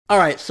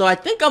Alright, so I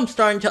think I'm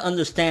starting to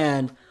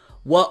understand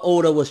what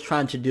Oda was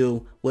trying to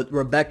do with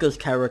Rebecca's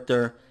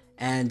character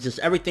and just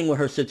everything with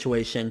her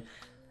situation.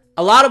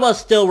 A lot of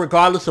us still,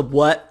 regardless of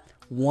what,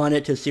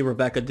 wanted to see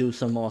Rebecca do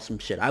some awesome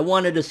shit. I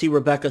wanted to see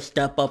Rebecca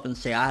step up and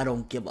say, I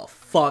don't give a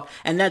fuck.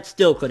 And that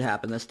still could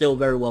happen. That still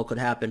very well could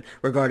happen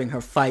regarding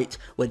her fight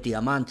with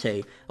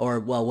Diamante.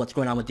 Or, well, what's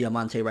going on with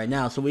Diamante right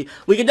now. So we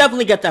could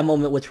definitely get that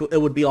moment, which it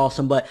would be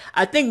awesome. But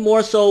I think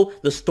more so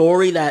the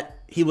story that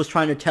he was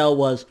trying to tell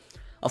was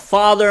a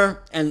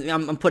father, and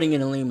I'm putting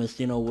in a layman's,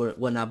 you know,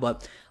 whatnot,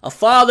 but a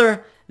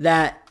father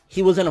that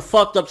he was in a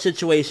fucked up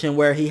situation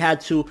where he had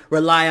to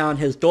rely on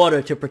his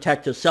daughter to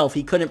protect herself.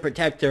 He couldn't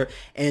protect her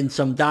in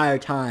some dire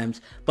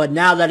times. But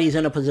now that he's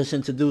in a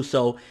position to do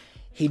so,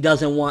 he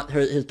doesn't want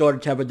his daughter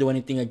to ever do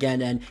anything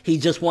again, and he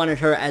just wanted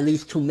her at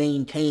least to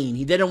maintain.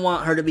 He didn't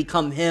want her to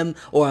become him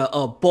or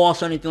a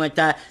boss or anything like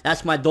that.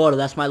 That's my daughter.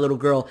 That's my little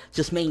girl.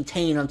 Just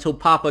maintain until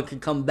Papa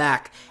can come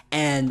back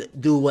and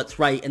do what's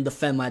right and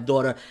defend my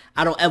daughter.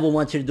 I don't ever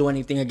want you to do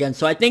anything again.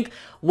 So I think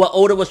what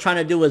Oda was trying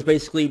to do is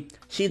basically,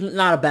 she's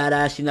not a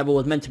badass. She never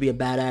was meant to be a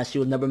badass. She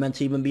was never meant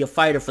to even be a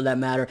fighter for that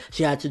matter.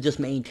 She had to just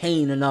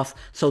maintain enough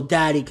so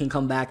Daddy can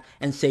come back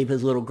and save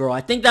his little girl.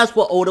 I think that's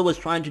what Oda was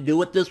trying to do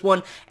with this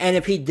one. And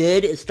if he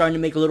did, it's starting to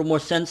make a little more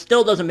sense.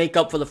 Still doesn't make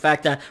up for the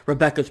fact that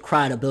Rebecca's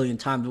cried a billion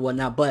times and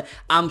whatnot. But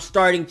I'm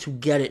starting to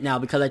get it now,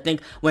 because I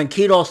think when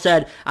Kido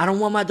said, I don't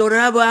want my daughter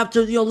ever have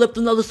to, lift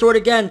another sword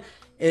again,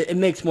 it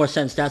makes more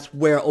sense. That's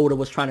where Oda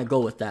was trying to go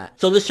with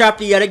that. So this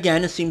chapter, yet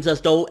again, it seems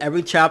as though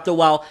every chapter,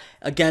 while,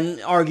 again,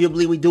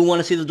 arguably, we do want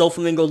to see the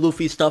Doflamingo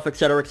Luffy stuff,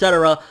 etc.,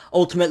 etc.,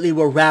 ultimately,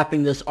 we're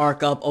wrapping this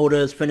arc up. Oda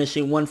is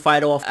finishing one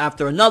fight off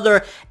after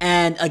another,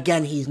 and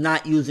again, he's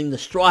not using the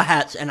Straw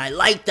Hats, and I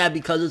like that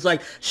because it's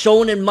like,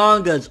 shown in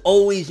manga, it's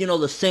always,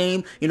 the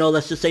same.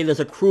 Let's just say there's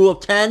a crew of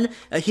 10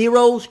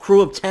 heroes, crew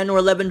of 10 or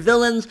 11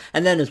 villains,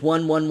 and then it's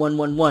 1, 1, 1,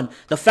 1, 1.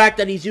 The fact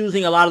that he's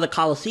using a lot of the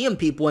Colosseum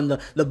people and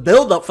the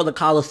build-up for the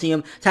Colosseum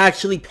to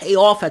actually pay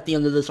off at the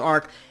end of this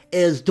arc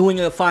is doing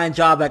a fine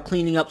job at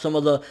cleaning up some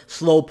of the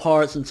slow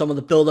parts and some of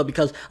the build-up,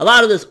 because a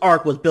lot of this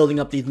arc was building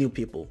up these new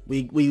people.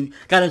 We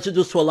got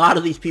introduced to a lot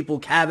of these people,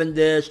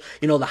 Cavendish,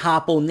 the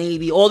Hoppo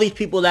Navy, all these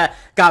people that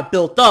got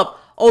built up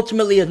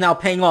ultimately is now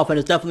paying off, and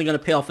it's definitely going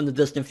to pay off in the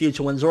distant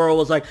future. When Zoro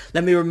was like,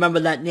 let me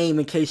remember that name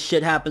in case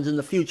shit happens in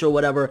the future or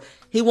whatever,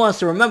 he wants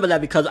to remember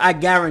that, because I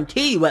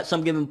guarantee you at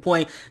some given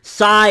point,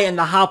 Sai and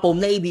the Hoppo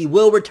Navy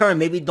will return.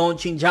 Maybe Don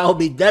Chinjao will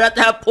be dead at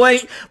that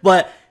point,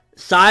 but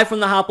Sai from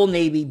the Hoppo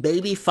Navy,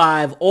 Baby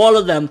 5, all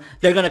of them,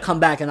 they're going to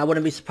come back. And I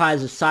wouldn't be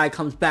surprised if Sai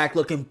comes back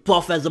looking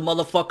buff as a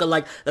motherfucker,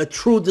 like a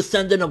true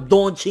descendant of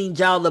Don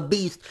Chinjao, the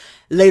Beast,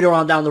 later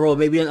on down the road.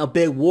 Maybe in a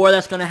big war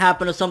that's going to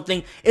happen or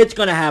something. It's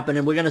going to happen,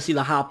 and we're going to see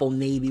the Hoppo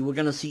Navy. We're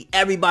going to see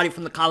everybody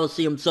from the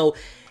Colosseum. So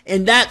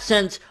in that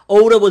sense,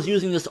 Oda was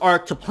using this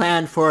arc to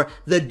plan for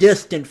the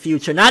distant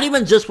future. Not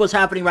even just what's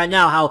happening right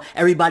now, how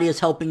everybody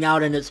is helping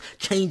out and it's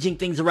changing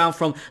things around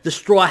from the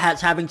Straw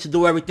Hats having to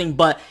do everything,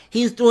 but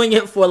he's doing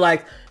it for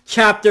like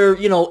chapter,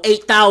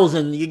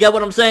 8,000. You get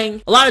what I'm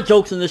saying? A lot of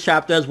jokes in this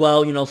chapter as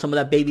well. Some of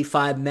that Baby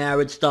 5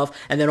 marriage stuff,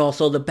 and then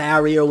also the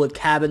barrier with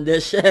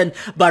Cavendish and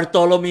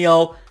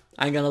Bartolomeo.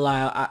 I ain't gonna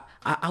lie,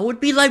 I would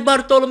be like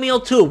Bartolomeo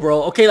too,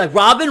 bro. Okay, like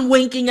Robin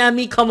winking at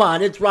me. Come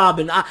on, it's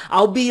Robin.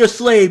 I'll be your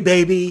slave,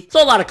 baby.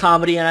 So a lot of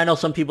comedy, and I know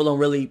some people don't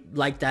really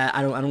like that.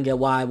 I don't get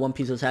why One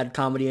Piece has had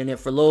comedy in it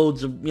for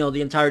loads of,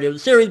 the entirety of the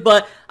series,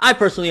 but I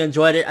personally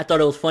enjoyed it. I thought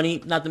it was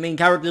funny. Not the main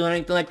character or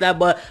anything like that,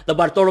 but the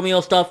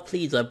Bartolomeo stuff,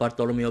 please let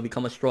Bartolomeo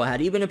become a Straw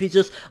Hat. Even if he's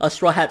just a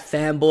Straw Hat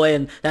fanboy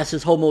and that's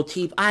his whole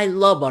motif, I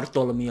love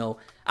Bartolomeo.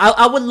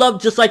 I would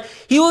love, just like,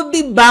 he would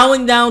be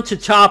bowing down to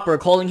Chopper,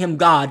 calling him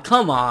God.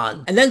 Come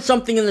on. And then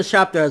something in this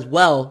chapter as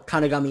well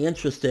kind of got me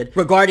interested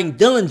regarding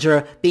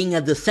Dellinger being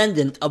a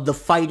descendant of the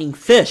fighting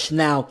fish.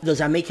 Now, does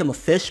that make him a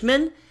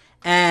fishman?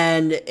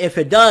 And if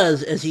it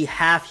does, is he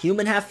half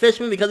human, half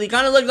fishman? Because he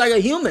kind of looks like a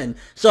human.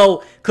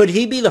 So could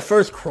he be the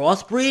first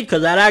crossbreed?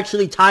 Could that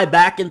actually tie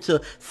back into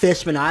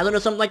Fishman Island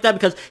or something like that?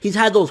 Because he's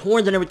had those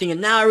horns and everything,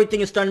 and now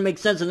everything is starting to make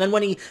sense. And then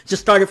when he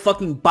just started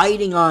fucking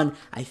biting on,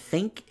 I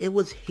think it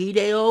was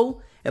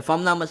Hideo. If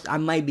I'm not I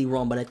might be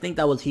wrong, but I think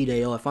that was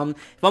Hideo. If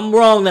I'm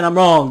wrong, then I'm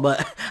wrong.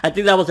 But I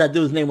think that was that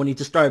dude's name when he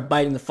just started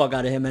biting the fuck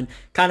out of him, and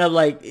kind of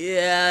like,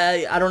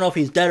 yeah, I don't know if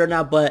he's dead or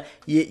not, but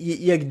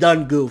you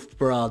done goofed,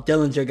 bro.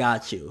 Dellinger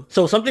got you.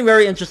 So something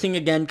very interesting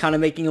again, kind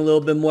of making a little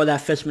bit more of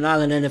that Fishman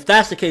Island. And if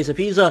that's the case, if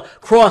he's a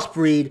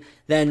crossbreed,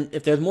 then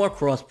if there's more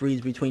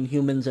crossbreeds between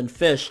humans and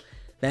fish,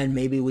 then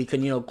maybe we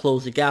can,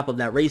 close the gap of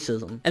that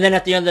racism. And then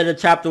at the end of the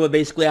chapter, where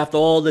basically after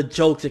all the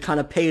jokes, it kind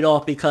of paid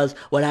off, because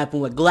what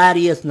happened with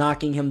Gladius,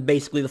 knocking him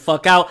basically the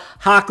fuck out.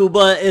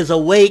 Hakuba is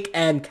awake,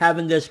 and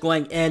Cavendish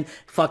going in,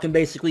 fucking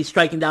basically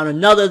striking down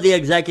another of the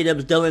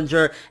executives,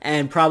 Dellinger,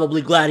 and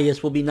probably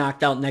Gladius will be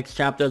knocked out next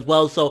chapter as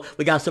well. So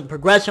we got some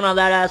progression on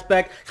that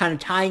aspect, kind of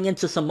tying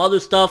into some other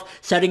stuff,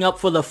 setting up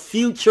for the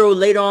future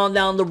later on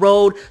down the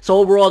road. So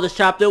overall, this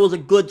chapter was a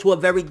good to a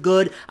very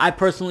good. I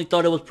personally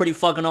thought it was pretty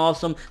fucking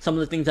awesome. Some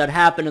of the things that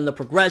happened and the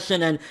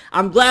progression, and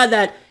I'm glad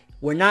that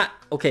we're not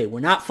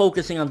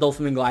focusing on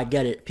Doflamingo. I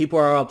get it. People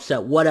are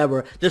upset,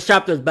 whatever. This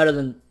chapter is better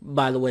than,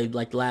 by the way,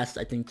 like the last,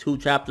 I think, 2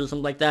 chapters,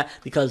 something like that,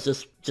 because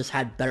this just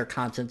had better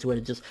content to it.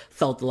 It just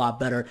felt a lot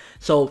better.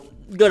 So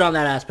good on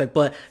that aspect.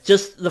 But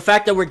just the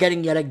fact that we're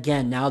getting yet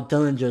again, now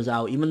Dellinger's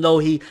out, even though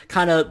he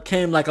kind of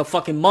came like a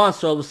fucking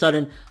monster, all of a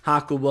sudden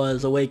Hakuba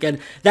is awake. And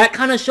that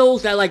kind of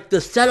shows that, like, the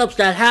setups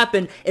that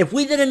happened, if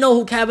we didn't know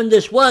who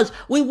Cavendish was,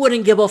 we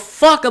wouldn't give a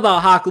fuck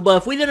about Hakuba.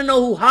 If we didn't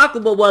know who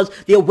Hakuba was,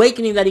 the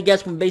awakening that he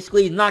gets when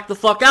basically he's knocked the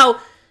fuck out,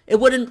 it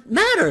wouldn't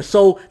matter.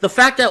 So the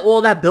fact that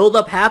all that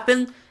buildup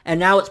happened and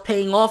now it's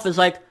paying off is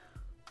like,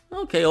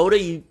 okay, Oda,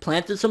 you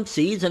planted some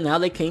seeds and now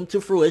they came to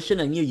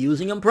fruition and you're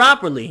using them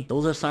properly.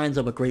 Those are signs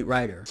of a great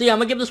writer. So yeah, I'm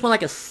gonna give this one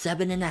like a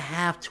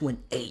 7.5 to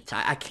an 8.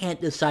 I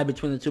can't decide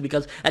between the two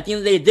because at the end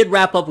of the day, it did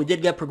wrap up. We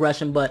did get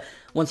progression, but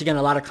once again,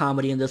 a lot of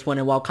comedy in this one.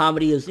 And while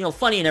comedy is,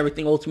 funny and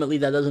everything, ultimately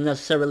that doesn't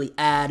necessarily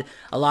add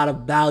a lot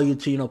of value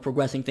to,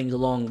 progressing things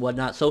along and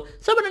whatnot. So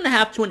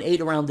 7.5 to an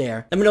 8 around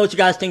there. Let me know what you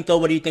guys think though.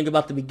 What do you think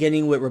about the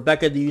beginning with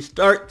Rebecca? Do you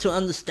start to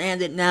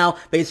understand it now?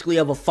 Basically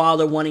of a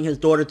father wanting his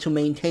daughter to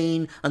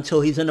maintain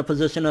until he's in a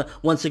position to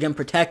once again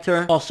protect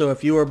her. Also,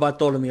 if you were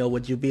Bartolomeo,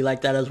 would you be like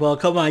that as well?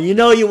 Come on, you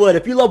know you would.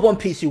 If you love One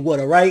Piece, you would,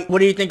 alright? What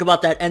do you think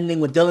about that ending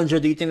with Dellinger?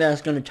 Do you think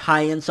that's going to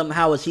tie in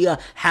somehow? Is he a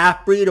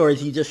half-breed or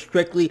is he just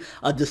strictly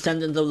a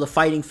descendant of the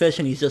fighting fish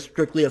and he's just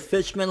strictly a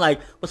fishman?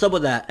 Like, what's up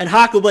with that? And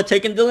Hakuba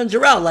taking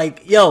Dellinger out.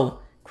 Like, yo,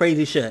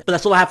 crazy shit. But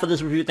that's all I have for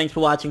this review. Thanks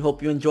for watching.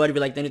 Hope you enjoyed. If you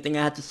liked anything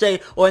I had to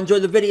say or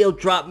enjoyed the video,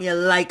 drop me a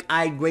like.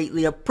 I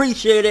greatly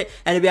appreciate it.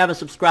 And if you haven't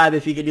subscribed,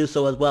 if you could do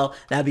so as well,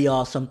 that'd be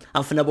awesome.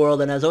 I'm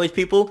ForneverWorld, and as always,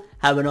 people,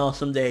 have an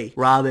awesome day.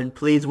 Robin,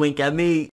 please wink at me.